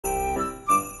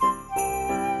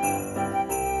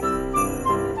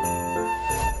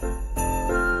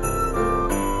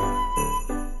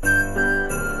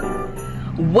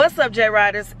What's up, J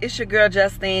Riders? It's your girl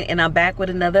Justine, and I'm back with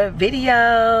another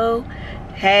video.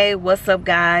 Hey, what's up,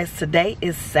 guys? Today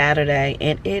is Saturday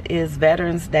and it is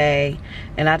Veterans Day,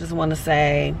 and I just want to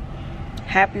say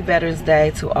happy Veterans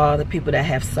Day to all the people that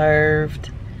have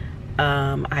served.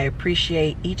 I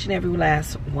appreciate each and every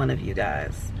last one of you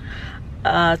guys.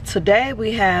 Today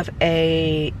we have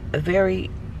a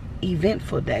very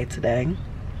eventful day today.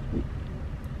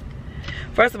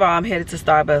 First of all, I'm headed to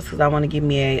Starbucks because I want to give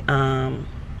me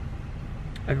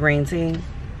a green tea.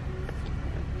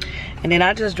 And then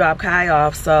I just dropped Kai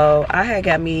off, so I had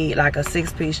got me like a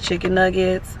 6-piece chicken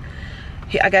nuggets.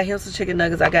 I got him some chicken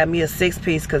nuggets. I got me a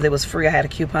 6-piece because it was free. I had a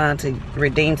coupon to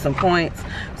redeem some points,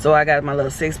 so I got my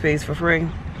little 6-piece for free.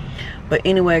 But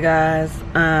anyway, guys,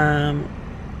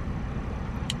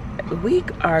 we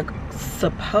are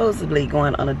supposedly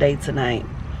going on a date tonight.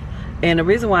 And the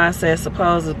reason why I said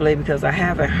supposedly, because I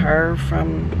haven't heard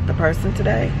from the person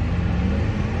today.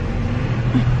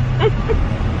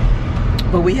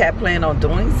 But we had planned on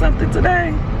doing something today.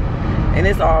 And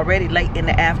it's already late in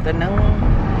the afternoon.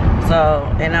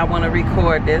 So, and I want to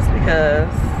record this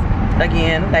because,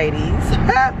 again, ladies,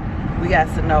 we got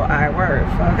to know our worth,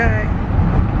 okay?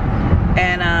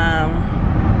 And,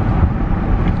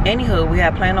 anywho, we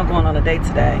had planned on going on a date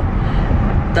today.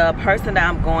 The person that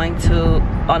I'm going to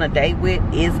on a date with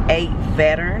is a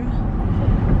veteran,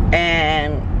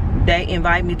 and they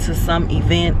invite me to some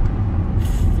event,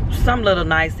 some little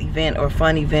nice event or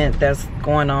fun event that's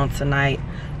going on tonight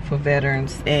for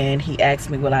veterans, and he asked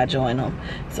me will I join them.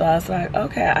 So I was like,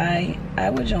 okay, I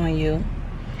will join you.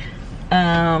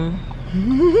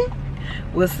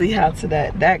 We'll see how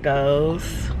that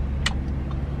goes.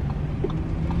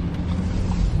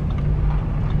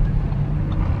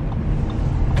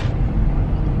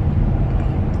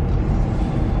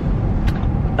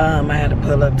 I had to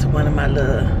pull up to one of my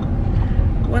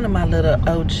little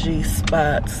OG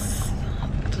spots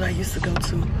that I used to go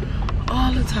to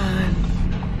all the time,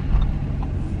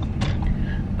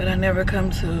 but I never come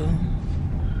to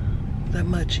that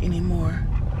much anymore.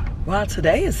 Wow,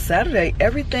 today is Saturday.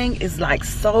 Everything is like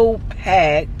so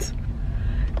packed,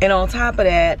 and on top of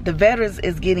that, the veterans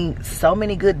is getting so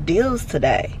many good deals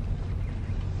today.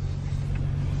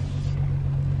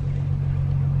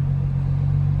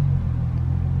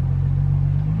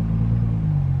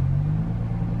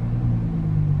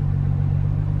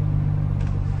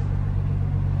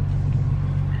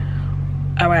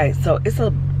 All right, so it's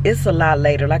a lot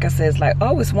later. Like I said, it's like,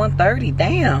 oh, it's 1:30.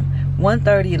 Damn,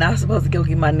 1:30, and I was supposed to go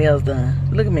get my nails done.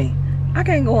 Look at me. I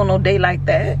can't go on no date like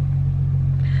that.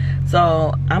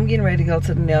 So I'm getting ready to go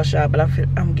to the nail shop, but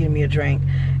I'm getting me a drink,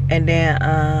 and then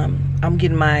I'm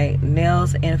getting my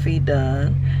nails and feet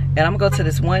done, and I'm gonna go to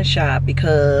this one shop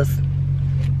because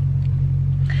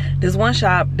this one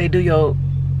shop they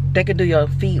can do your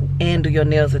feet and do your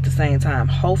nails at the same time.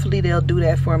 Hopefully they'll do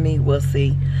that for me. We'll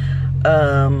see.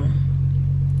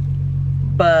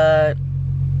 But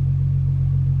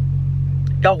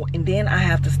oh, and then I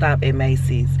have to stop at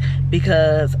Macy's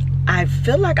because I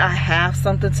feel like I have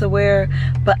something to wear,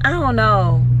 but I don't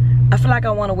know. I feel like I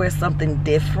want to wear something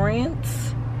different.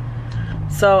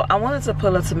 So I wanted to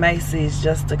pull up to Macy's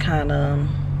just to kind of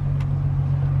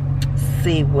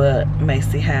see what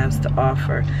Macy's has to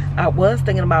offer. I was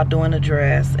thinking about doing a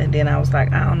dress, and then I was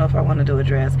like, I don't know if I want to do a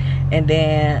dress. And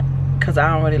then because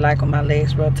I don't really like when my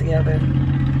legs rub together.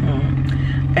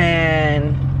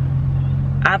 And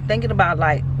I'm thinking about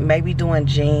like maybe doing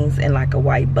jeans and like a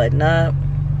white button up.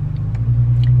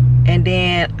 And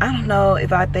then I don't know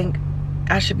if I think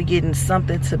I should be getting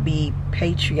something to be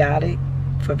patriotic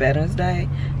for Veterans Day,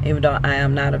 even though I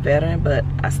am not a veteran, but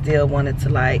I still wanted to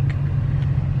like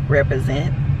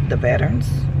represent the veterans.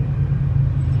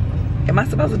 Am I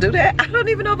supposed to do that? I don't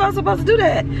even know if I'm supposed to do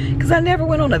that because I never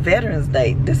went on a Veterans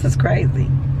Day. This is crazy.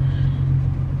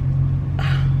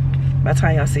 By the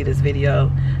time y'all see this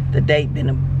video, the date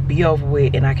be over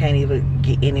with, and I can't even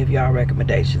get any of y'all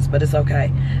recommendations, but it's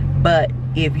okay. But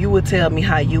if you would tell me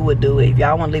how you would do it, if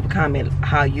y'all want to leave a comment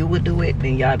how you would do it,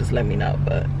 then y'all just let me know.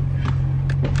 But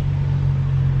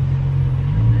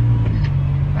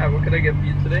alright, what can I get for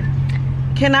you today?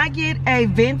 can I get a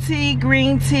venti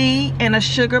green tea and a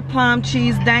sugar plum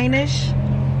cheese Danish?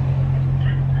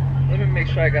 Let me make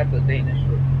sure I got the Danish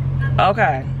one.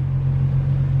 Okay.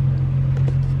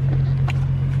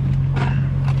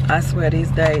 I swear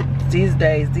these days,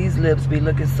 these lips be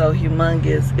looking so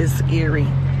humongous. It's scary.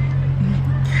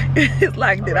 It's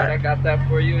like, did I got that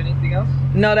for you. Anything else?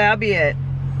 No, that'll be it.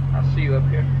 I'll see you up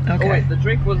here. Okay. Oh wait, the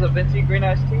drink was a venti green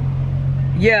iced tea?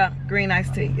 Yeah, green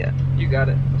iced tea, yeah. You got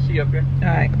it. I'll see you up here.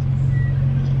 Alright.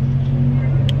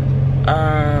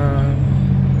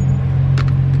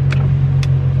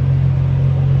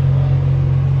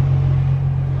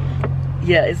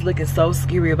 yeah, it's looking so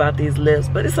scary about these lips,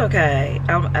 but it's okay.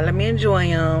 Let me enjoy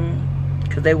them,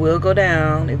 because they will go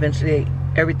down eventually.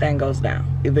 Everything goes down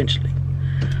eventually,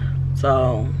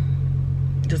 so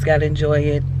just gotta enjoy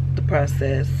it, the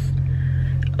process.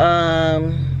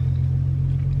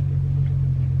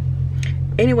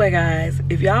 Anyway, guys,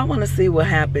 if y'all want to see what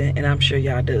happened, and I'm sure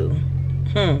y'all do,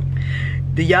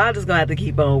 y'all just gonna have to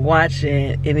keep on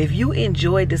watching. And if you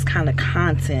enjoyed this kind of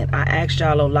content, I asked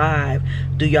y'all on live,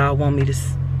 do y'all want me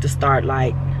to start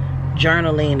like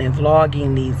journaling and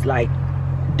vlogging these like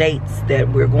dates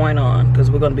that we're going on,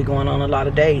 because we're going to be going on a lot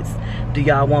of dates. Do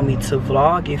y'all want me to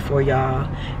vlog it for y'all?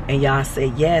 And y'all say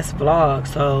yes, vlog.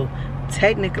 So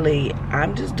technically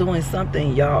I'm just doing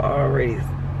something y'all already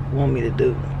want me to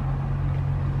do.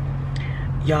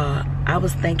 Y'all, I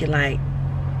was thinking, like,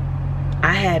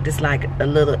 I had this like a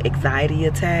little anxiety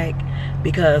attack,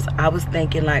 because I was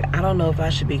thinking, like, I don't know if I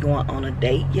should be going on a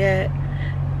date yet,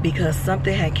 because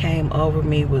something had came over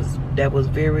me that was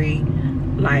very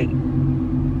like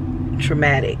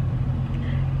traumatic.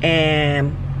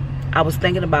 And I was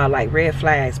thinking about like red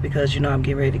flags, because you know I'm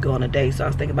getting ready to go on a date. So I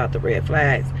was thinking about the red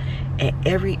flags, and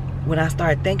when I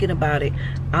started thinking about it,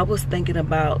 I was thinking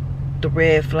about the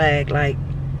red flag, like,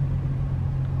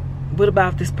 what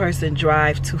about if this person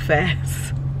drives too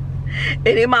fast? And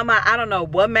in my mind, I don't know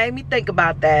what made me think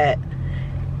about that.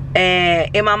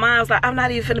 And in my mind, I was like, I'm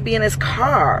not even finna be in this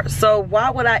car, so why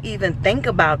would I even think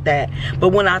about that? But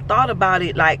when I thought about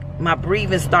it, like, my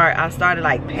breathing I started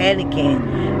like panicking.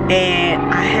 And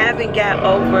I haven't got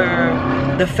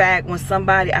over the fact when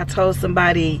I told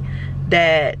somebody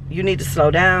that you need to slow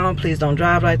down, please don't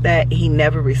drive like that. He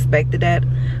never respected that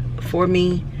for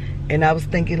me. And I was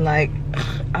thinking, like,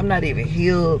 I'm not even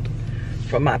healed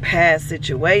from my past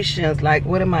situations. Like,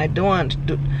 what am I doing?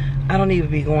 I don't even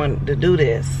be going to do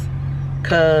this,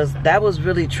 because that was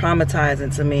really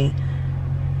traumatizing to me,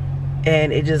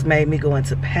 and it just made me go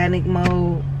into panic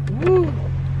mode. Woo.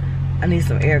 I need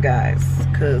some air, guys,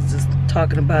 because just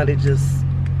talking about it just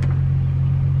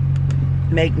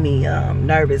make me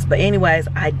nervous. But anyways,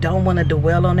 I don't want to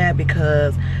dwell on that,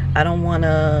 because I don't want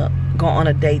to go on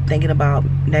a date thinking about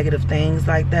negative things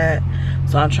like that.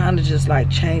 So I'm trying to just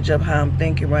like change up how I'm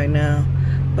thinking right now.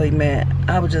 But man,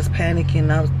 I was just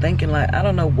panicking. I was thinking, like, I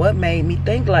don't know what made me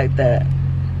think like that.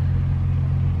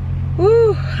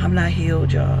 Woo, I'm not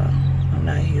healed, y'all. I'm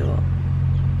not healed.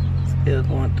 Still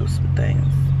going through some things.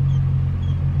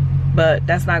 But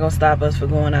that's not gonna stop us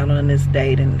from going out on this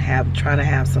date and trying to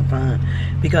have some fun.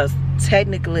 Because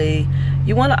technically,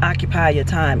 you want to occupy your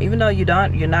time, even though you're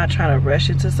not trying to rush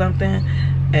into something,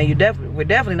 and we're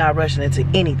definitely not rushing into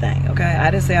anything. Okay,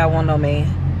 I didn't say I want no man.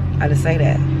 I didn't say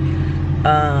that.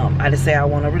 I didn't say I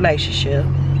want a relationship.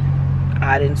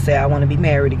 I didn't say I want to be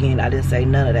married again. I didn't say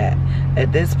none of that.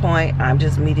 At this point, I'm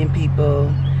just meeting people,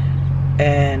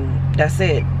 and that's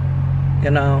it.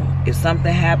 You know, if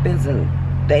something happens and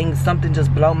something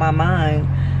just blow my mind,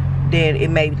 then it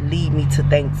may lead me to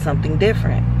think something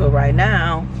different. But right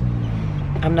now,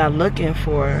 I'm not looking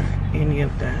for any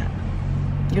of that.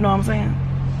 You know what I'm saying?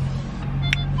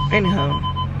 Anyhow,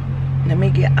 let me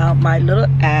get out my little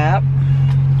app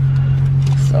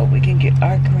so we can get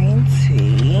our green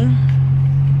tea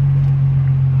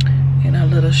and our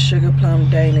little sugar plum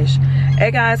Danish.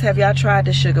 Hey guys, have y'all tried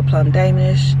the sugar plum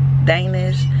Danish?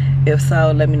 If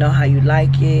so, let me know how you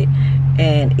like it.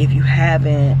 And if you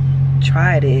haven't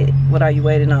tried it, what are you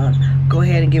waiting on? Go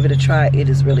ahead and give it a try. It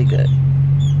is really good.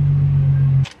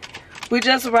 We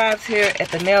just arrived here at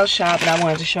the nail shop, and I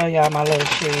wanted to show y'all my little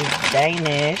cheese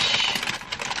Danish.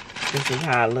 This is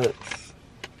how it looks.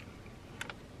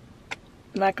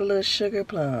 Like a little sugar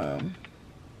plum.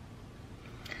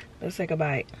 Let's take a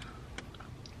bite.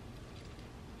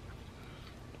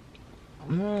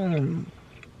 Mmm.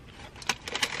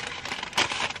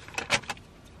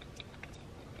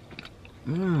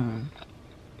 Mmm.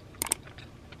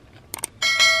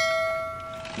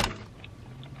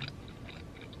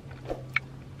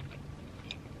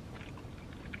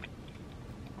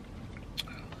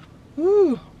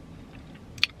 Woo.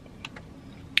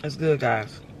 It's good,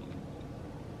 guys.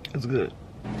 It's good.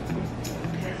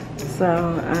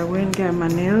 So I went and got my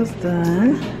nails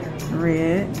done.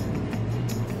 Red.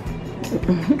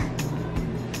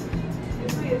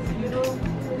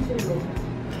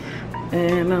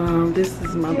 And this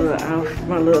is my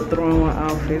little throw-on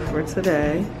outfit for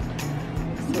today.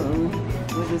 So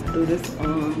we'll just do this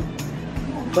on.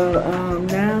 But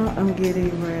now I'm getting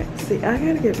ready. See, I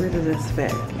gotta get rid of this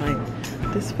fat.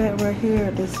 Like this fat right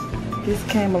here. This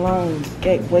came along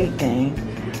weight gain.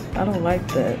 I don't like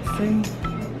that. See?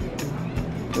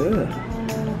 Ugh.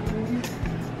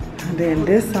 And then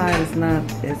this side is not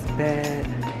as bad.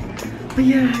 But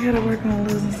yeah, I gotta work on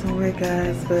losing some weight,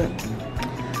 guys. But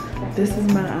this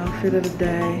is my outfit of the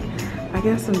day. I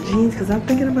got some jeans because I'm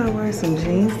thinking about wearing some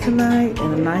jeans tonight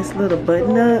and a nice little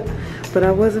button up. But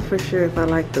I wasn't for sure if I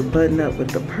like the button up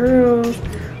with the pearls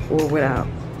or without.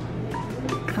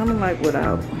 Kind of like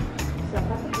without.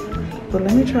 But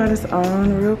let me try this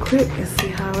on real quick and see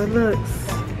how it looks.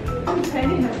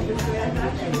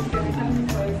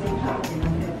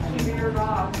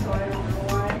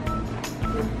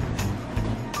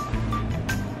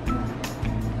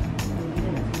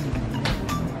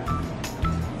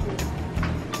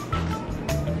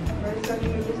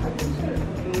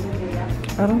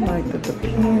 I don't like that the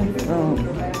pants don't.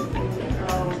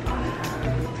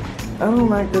 I don't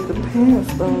like that the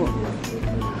pants don't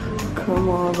come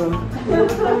all the way.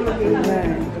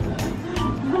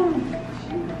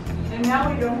 And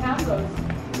now we don't have those.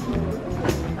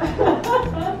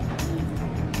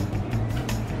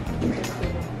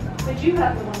 But you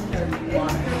have the one.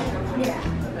 Yeah.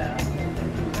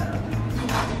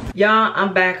 Y'all,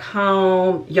 I'm back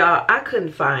home. Y'all, I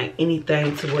couldn't find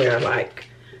anything to wear, like,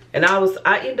 and I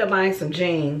ended up buying some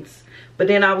jeans, but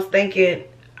then I was thinking,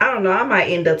 I don't know, I might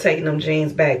end up taking them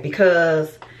jeans back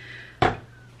because, or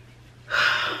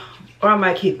I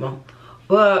might keep them.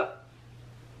 But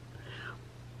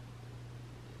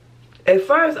at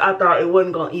first I thought it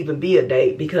wasn't gonna even be a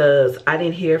date because I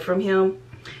didn't hear from him,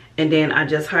 and then I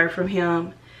just heard from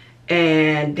him,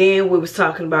 and then we was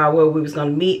talking about where we was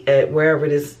gonna meet at, wherever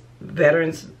this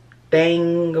veterans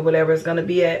thing or whatever it's gonna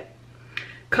be at.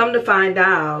 Come to find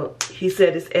out, he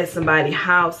said it's at somebody's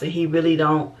house and he really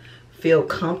don't feel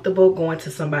comfortable going to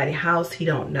somebody's house he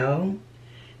don't know.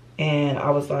 And I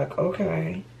was like,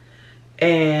 okay.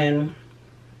 And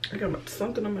I got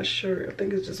something on my shirt. I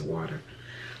think it's just water.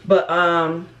 But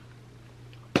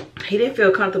he didn't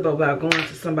feel comfortable about going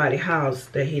to somebody's house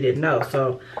that he didn't know.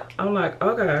 So I'm like,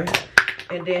 okay.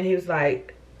 And then he was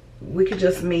like, we could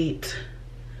just meet.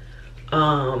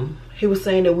 He was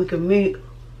saying that we could meet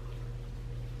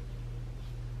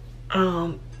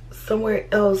somewhere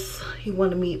else. He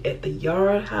wanted to meet at the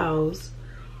Yard House,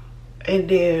 and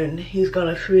then he's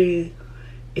gonna see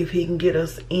if he can get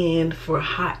us in for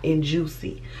Hot and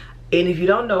Juicy. And if you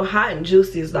don't know, Hot and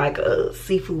Juicy is like a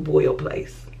seafood boil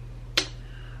place.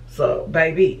 So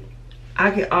baby,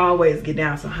 I can always get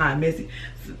down some hot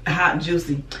and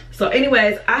juicy. So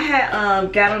anyways, I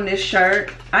had got on this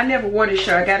shirt. I never wore this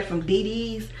shirt. I got it from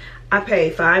DD's. I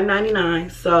paid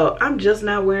 $5.99, so I'm just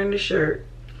not wearing the shirt.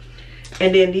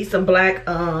 And then these some black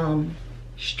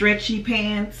stretchy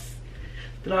pants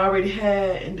that I already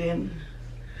had. And then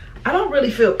I don't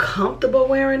really feel comfortable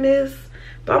wearing this,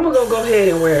 but I'm gonna go ahead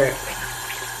and wear it.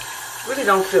 Really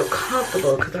don't feel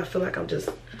comfortable because I feel like I'm just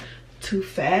too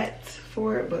fat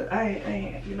for it. But I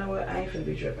ain't, you know what? I ain't finna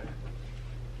be tripping.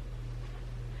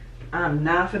 I'm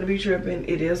not finna be tripping.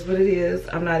 It is what it is.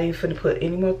 I'm not even finna put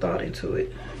any more thought into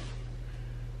it.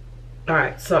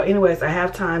 Alright, so anyways, I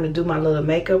have time to do my little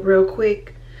makeup real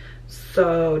quick.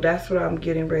 So that's what I'm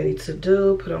getting ready to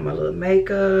do. Put on my little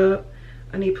makeup.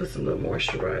 I need to put some little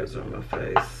moisturizer on my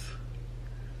face.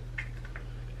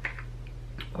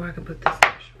 Or I can put this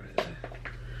moisturizer.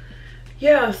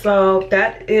 Yeah, so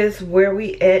that is where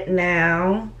we at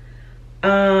now.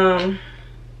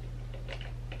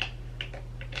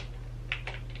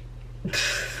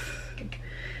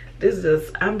 This is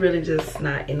just, I'm really just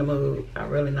not in the mood. I'm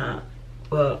really not.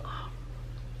 But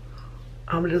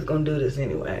I'm just gonna do this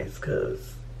anyways,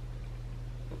 cause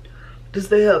just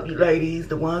to help you ladies,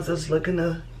 the ones that's looking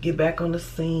to get back on the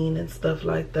scene and stuff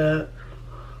like that.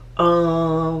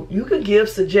 You could give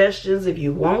suggestions if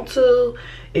you want to.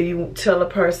 If you tell a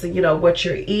person, you know, what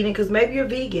you're eating, cause maybe you're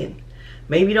vegan,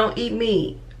 maybe you don't eat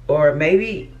meat, or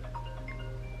maybe,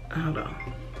 I don't know.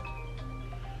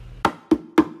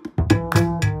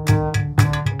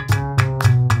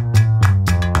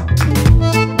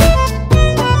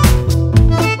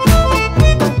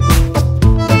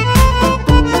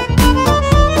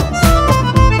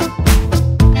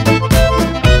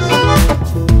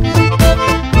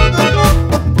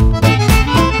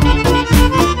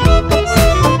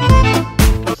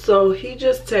 So he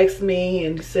just texted me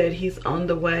and said he's on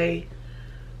the way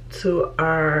to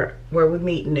where we're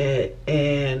meeting at,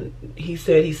 and he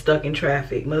said he's stuck in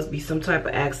traffic. Must be some type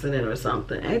of accident or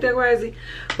something. Ain't that crazy?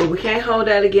 But we can't hold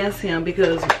that against him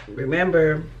because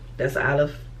remember, that's out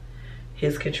of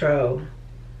his control.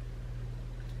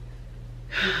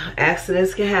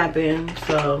 Accidents can happen.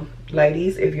 So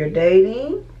ladies, if you're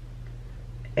dating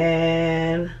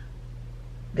and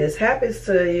this happens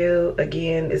to you,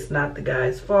 again, it's not the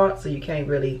guy's fault, so you can't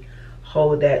really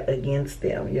hold that against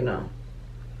them, you know.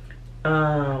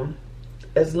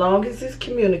 As long as he's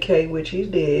communicating, which he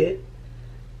did,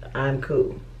 I'm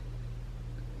cool.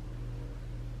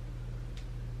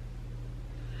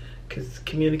 Because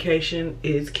communication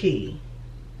is key.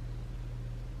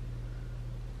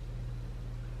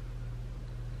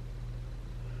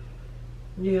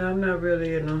 Yeah, I'm not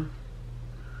really in a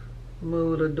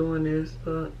mood of doing this,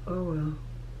 but oh well.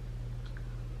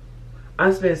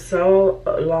 I spent so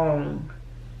long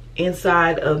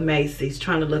inside of Macy's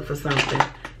trying to look for something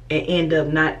and end up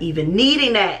not even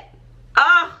needing that.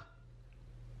 Ah!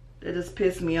 That just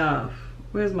pissed me off.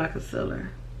 Where's my concealer?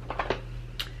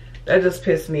 That just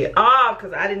pissed me off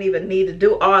because I didn't even need to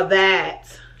do all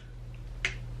that.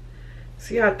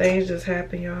 See how things just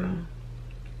happen, y'all?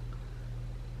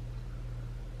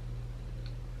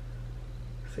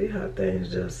 See how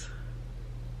things just...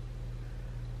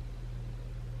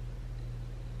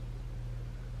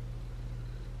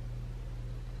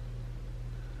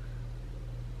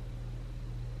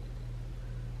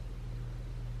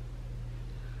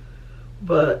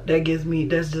 But that gives me,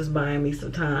 that's just buying me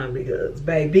some time because,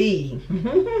 baby, I'm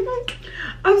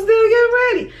still getting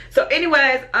ready. So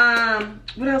anyways,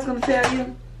 what else gonna tell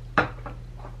you?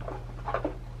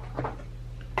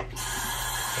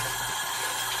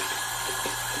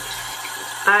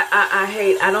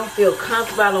 I don't feel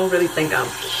comfortable. I don't really think I'm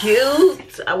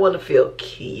cute. I want to feel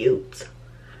cute,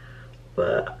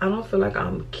 but I don't feel like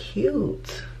I'm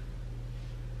cute.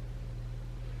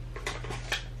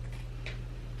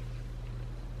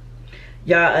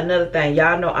 Y'all, another thing,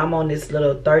 y'all know I'm on this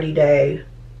little 30-day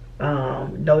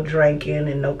no drinking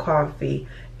and no coffee,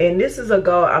 and this is a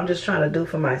goal I'm just trying to do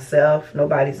for myself.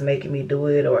 Nobody's making me do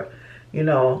it, or you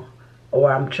know,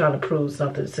 or I'm trying to prove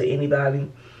something to anybody.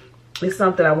 It's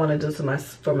something I want to do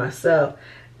for myself.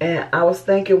 And I was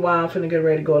thinking, while I'm finna get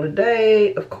ready to go on a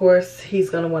date, of course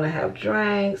he's gonna want to have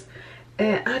drinks,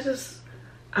 and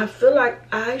I feel like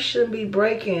I shouldn't be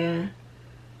breaking.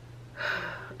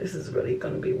 This is really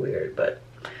gonna be weird, but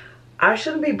I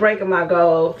shouldn't be breaking my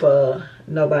goal for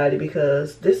nobody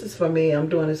because this is for me. I'm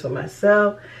doing this for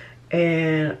myself,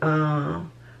 and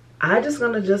I just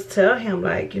gonna just tell him,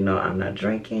 like, you know, I'm not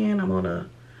drinking. I'm on a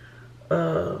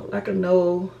like a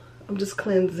no. I'm just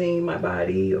cleansing my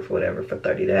body or whatever for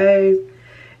 30 days,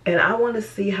 and I want to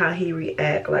see how he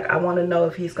react. Like, I want to know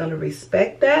if he's gonna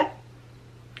respect that,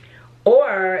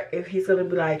 or if he's gonna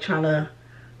be like trying to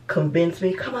convince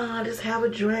me, come on, just have a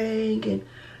drink, and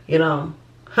you know,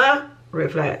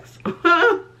 red flags.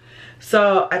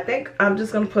 So I think I'm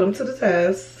just gonna put him to the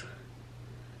test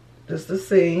just to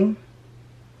see,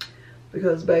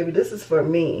 because baby, this is for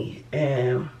me,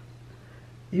 and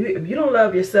if you don't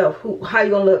love yourself, how you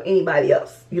gonna love anybody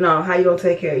else? You know, how you gonna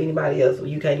take care of anybody else when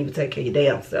you can't even take care of your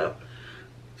damn self?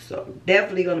 So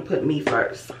definitely gonna put me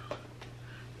first.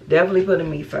 Definitely putting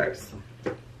me first.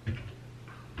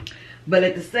 But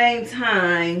at the same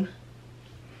time,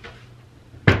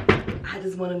 I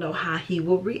just want to know how he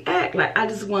will react. Like, I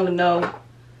just want to know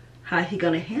how he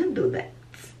gonna handle that.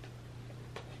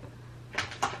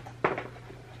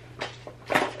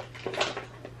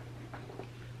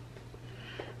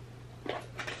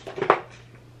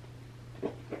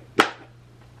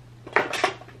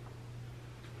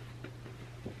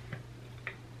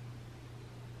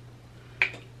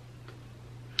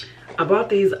 I bought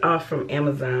these off from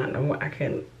Amazon. I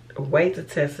can't wait to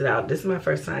test it out. This is my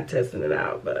first time testing it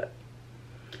out, but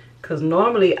because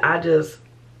normally I just,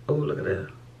 oh, look at that.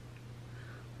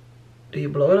 Do you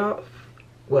blow it off?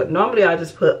 Well, normally I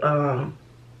just put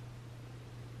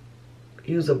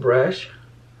use a brush.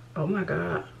 Oh my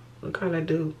god, look how that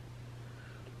do.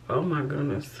 Oh my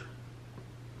goodness.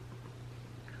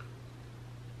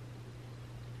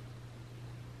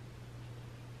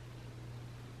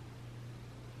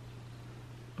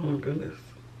 Oh my goodness.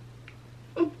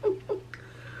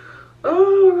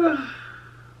 Oh.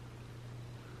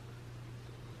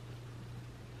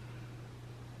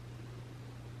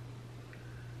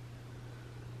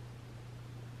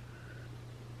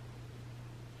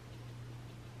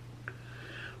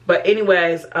 But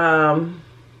anyways,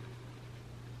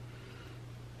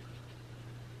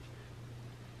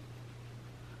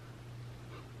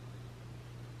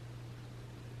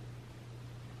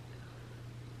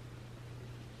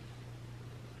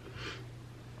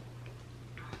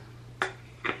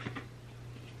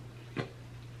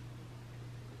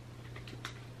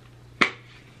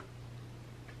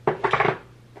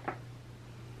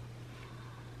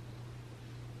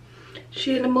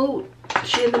 she in the mood.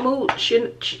 She in the mood. She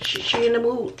in the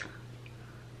mood.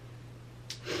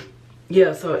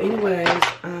 Yeah, so anyways,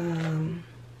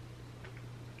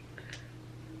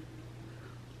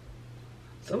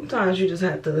 Sometimes you just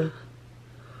have to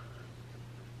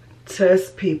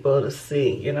test people to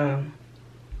see, you know.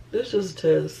 This is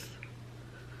test.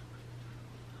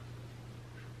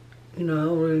 You know, I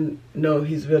don't really know if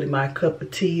he's really my cup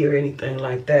of tea or anything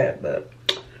like that, but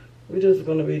we're just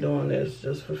gonna be doing this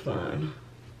just for fun.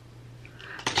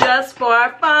 Just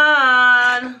for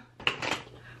fun.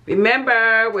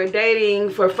 Remember, we're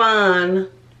dating for fun.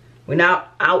 We're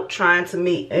not out trying to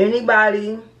meet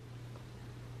anybody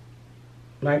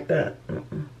like that.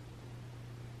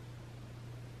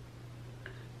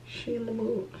 She in the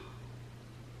mood.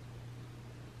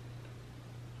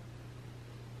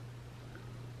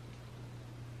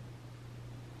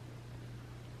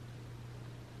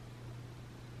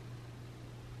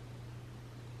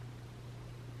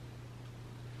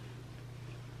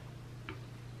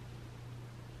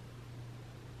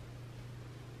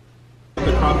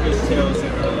 Crawfish tails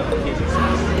and Cajun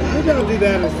sauce. We're gonna do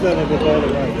that instead of the bowl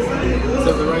of rice.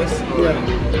 So the rice? Yeah.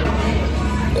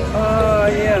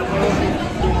 Yeah.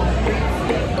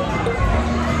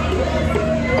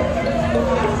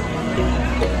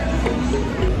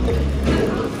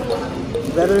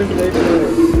 Better than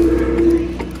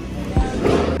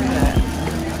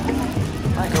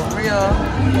Like a real.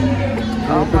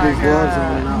 Oh my God.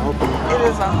 It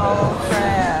is a whole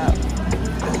crab.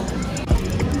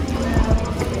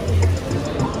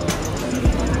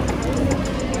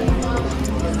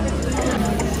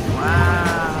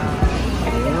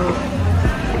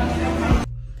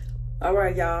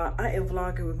 Alright y'all, I am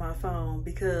vlogging with my phone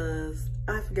because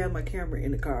I forgot my camera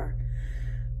in the car.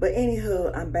 But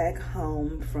anywho, I'm back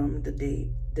home from the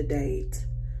date.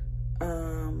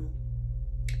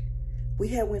 We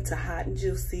had went to Hot and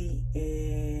Juicy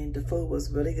and the food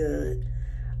was really good.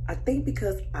 I think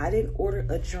because I didn't order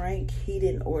a drink, he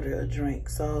didn't order a drink.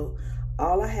 So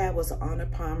all I had was an Honor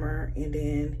Palmer and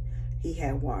then he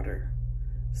had water.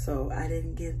 So I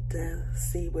didn't get to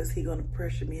see, was he gonna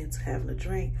pressure me into having a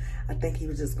drink? I think he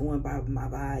was just going by my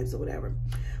vibes or whatever.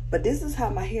 But this is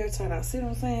how my hair turned out. See what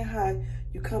I'm saying? How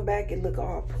you come back and look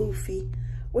all poofy.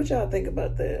 What y'all think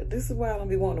about that? This is why I don't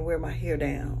be wanting to wear my hair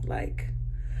down. Like,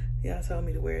 y'all told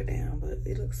me to wear it down, but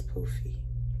it looks poofy.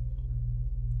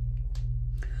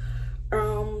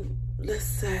 Let's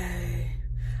say,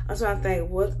 I'm trying to think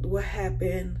what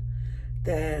happened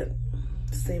that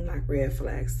seemed like red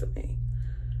flags to me.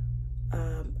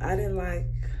 I didn't like,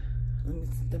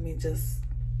 let me just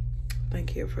think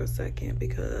here for a second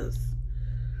because,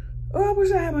 oh, I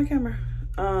wish I had my camera.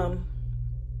 I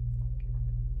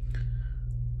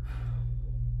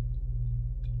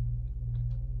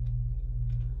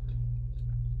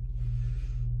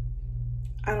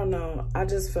don't know. I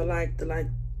just feel like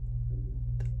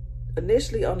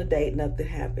initially on the date, nothing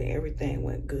happened. Everything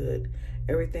went good.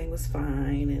 Everything was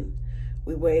fine. And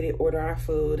we waited, ordered our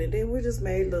food, and then we just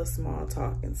made a little small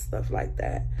talk and stuff like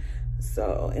that.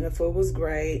 So, and the food was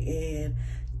great. And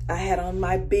I had on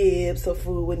my bib so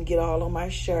food wouldn't get all on my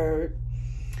shirt.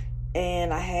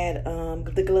 And I had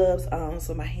the gloves on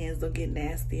so my hands don't get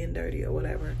nasty and dirty or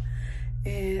whatever.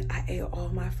 And I ate all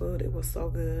my food. It was so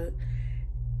good.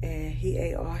 And he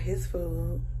ate all his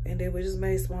food. And then we just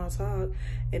made small talk.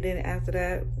 And then after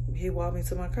that, he walked me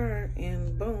to my car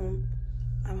and boom,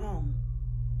 I'm home.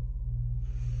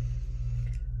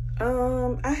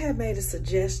 I had made a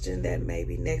suggestion that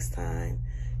maybe next time,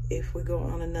 if we go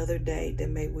on another date,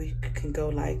 then maybe we can go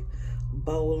like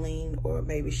bowling or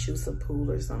maybe shoot some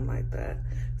pool or something like that.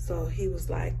 So he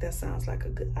was like, that sounds like a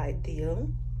good idea.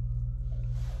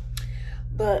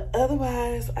 But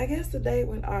otherwise, I guess the date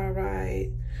went all right.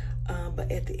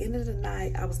 But at the end of the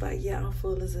night, I was like, yeah, I'm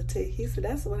full as a tick. He said,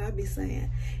 that's what I be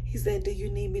saying. He said, do you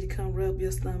need me to come rub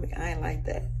your stomach? I ain't like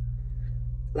that.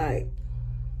 Like,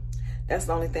 that's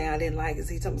the only thing I didn't like is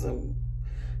he told me,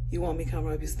 you want me to come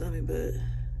rub your stomach, but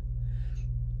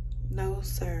no,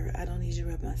 sir, I don't need you to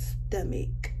rub my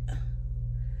stomach.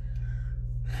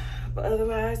 But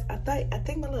otherwise, I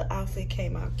think my little outfit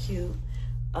came out cute.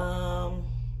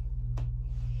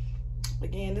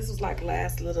 Again, this was like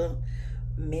last little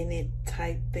minute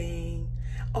type thing.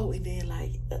 Oh, and then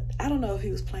like, I don't know if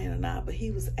he was playing or not, but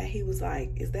he was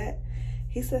like, is that,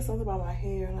 he said something about my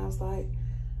hair, and I was like,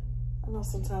 I know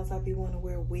sometimes I be wanting to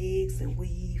wear wigs and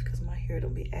weave because my hair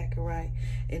don't be acting right.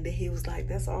 And then he was like,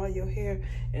 that's all your hair.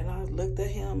 And I looked at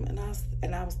him and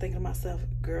I was thinking to myself,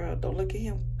 girl, don't look at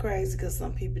him crazy because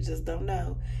some people just don't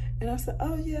know. And I said,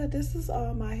 oh yeah, this is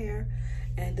all my hair.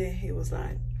 And then he was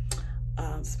like,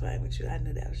 I'm just playing with you. I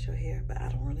knew that was your hair, but I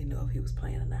don't really know if he was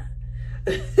playing or not.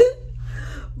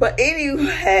 But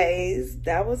anyways,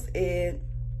 that was it.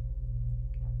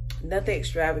 Nothing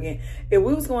extravagant. If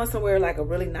we was going somewhere like a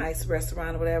really nice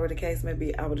restaurant or whatever the case may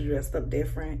be, I would have dressed up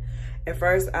different. At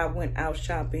first, I went out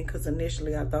shopping because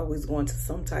initially I thought we was going to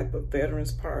some type of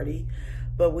veterans party.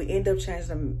 But we ended up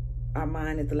changing our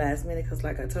mind at the last minute because,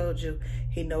 like I told you,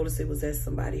 he noticed it was at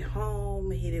somebody's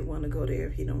home. He didn't want to go there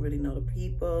if he don't really know the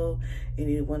people. And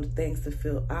he didn't want things to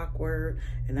feel awkward.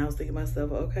 And I was thinking to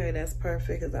myself, okay, that's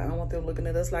perfect because I don't want them looking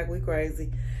at us like we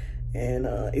crazy. And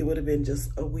it would have been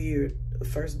just a weird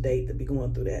first date to be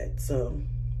going through that. So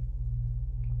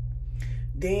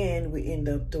then we end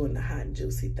up doing the hot and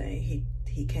juicy thing.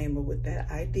 He came up with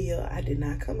that idea. I did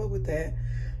not come up with that.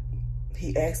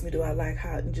 He asked me, do I like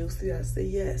hot and juicy? I said,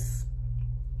 yes.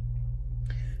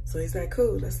 So he's like,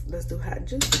 cool, let's do hot and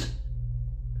juicy.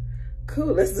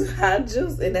 Cool, let's do hot and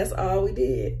juicy. And that's all we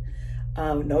did.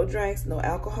 No drinks, no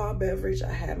alcohol beverage.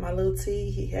 I had my little tea.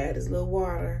 He had his little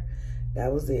water.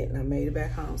 That was it. And I made it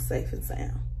back home safe and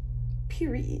sound.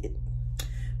 Period.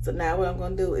 So now what I'm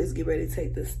going to do is get ready to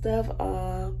take this stuff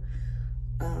off.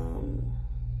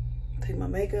 Take my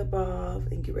makeup off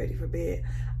and get ready for bed.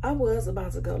 I was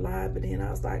about to go live, but then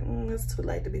I was like, it's too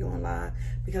late to be going live.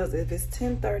 Because if it's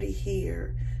 10:30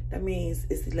 here, that means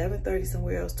it's 11:30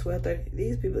 somewhere else, 12:30.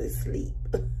 These people is asleep.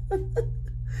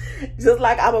 Just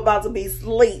like I'm about to be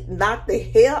asleep. Knock the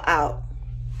hell out.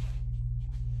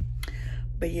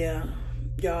 But yeah,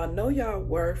 y'all know y'all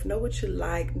worth. Know what you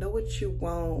like. Know what you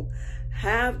want.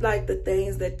 Have like the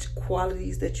things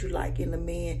qualities that you like in a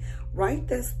man. Write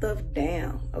that stuff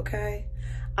down, okay?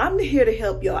 I'm here to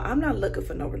help y'all. I'm not looking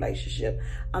for no relationship.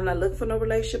 I'm not looking for no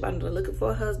relationship. I'm not looking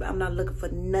for a husband. I'm not looking for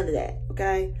none of that,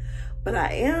 okay? But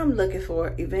I am looking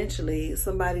for eventually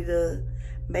somebody to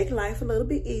make life a little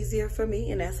bit easier for me,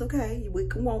 and that's okay. We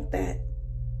can want that.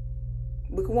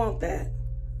 We can want that.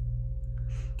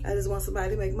 I just want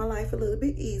somebody to make my life a little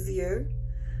bit easier.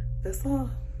 That's all.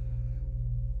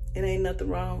 It ain't nothing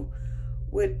wrong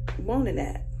with wanting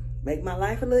that. Make my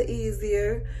life a little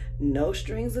easier. No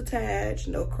strings attached.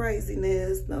 No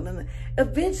craziness. No.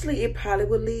 Eventually, it probably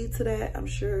will lead to that. I'm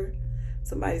sure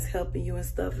somebody's helping you and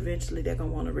stuff. Eventually, they're going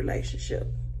to want a relationship.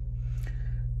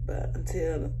 But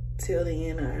until the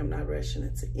end, I am not rushing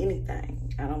into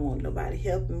anything. I don't want nobody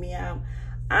helping me out.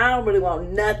 I don't really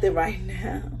want nothing right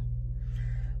now.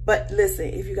 But listen,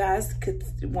 if you guys could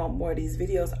want more of these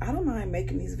videos, I don't mind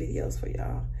making these videos for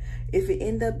y'all. If it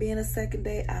end up being a second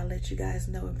date, I'll let you guys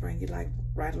know and bring you like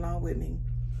right along with me.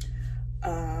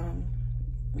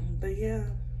 But yeah,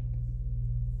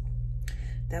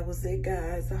 that was it,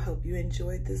 guys. I hope you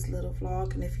enjoyed this little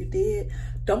vlog. And if you did,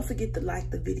 don't forget to like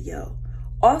the video.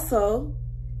 Also,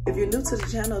 if you're new to the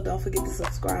channel, don't forget to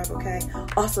subscribe, okay?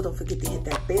 Also, don't forget to hit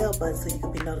that bell button so you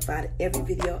can be notified of every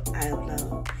video I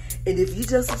upload. And if you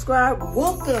just subscribed,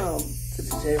 welcome to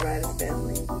the J Riders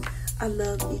family. I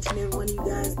love each and every one of you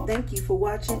guys. Thank you for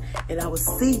watching, and I will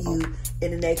see you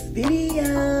in the next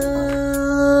video.